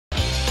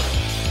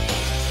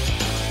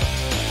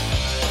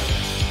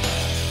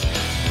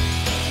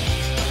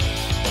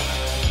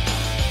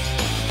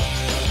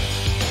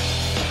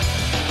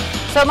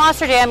So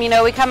Monster Jam, you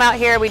know, we come out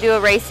here, we do a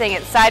racing.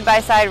 It's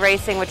side-by-side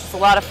racing, which is a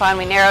lot of fun.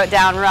 We narrow it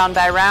down round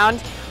by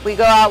round. We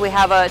go out, we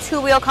have a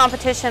two-wheel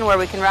competition where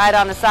we can ride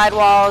on the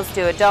sidewalls,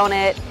 do a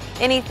donut,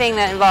 anything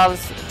that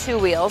involves two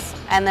wheels.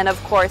 And then,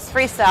 of course,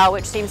 freestyle,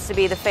 which seems to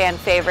be the fan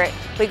favorite.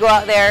 We go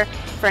out there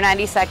for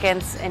 90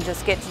 seconds and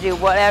just get to do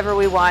whatever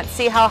we want,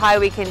 see how high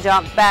we can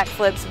jump,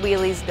 backflips,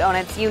 wheelies,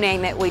 donuts, you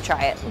name it, we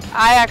try it.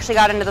 I actually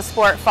got into the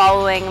sport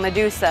following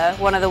McDonough,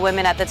 one of the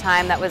women at the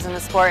time that was in the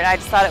sport, and I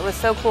just thought it was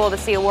so cool to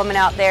see a woman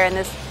out there in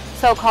this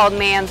so-called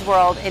man's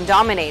world and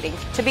dominating.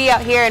 To be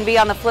out here and be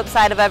on the flip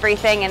side of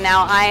everything, and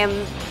now I am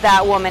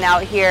that woman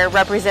out here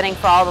representing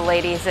for all the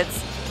ladies,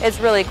 it's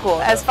really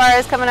cool. As far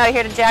as coming out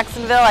here to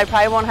Jacksonville, I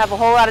probably won't have a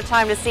whole lot of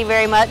time to see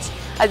very much.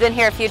 I've been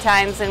here a few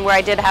times and where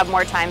I did have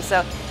more time,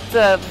 so it's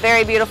a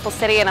very beautiful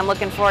city, and I'm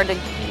looking forward to,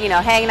 you know,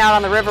 hanging out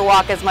on the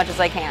Riverwalk as much as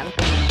I can.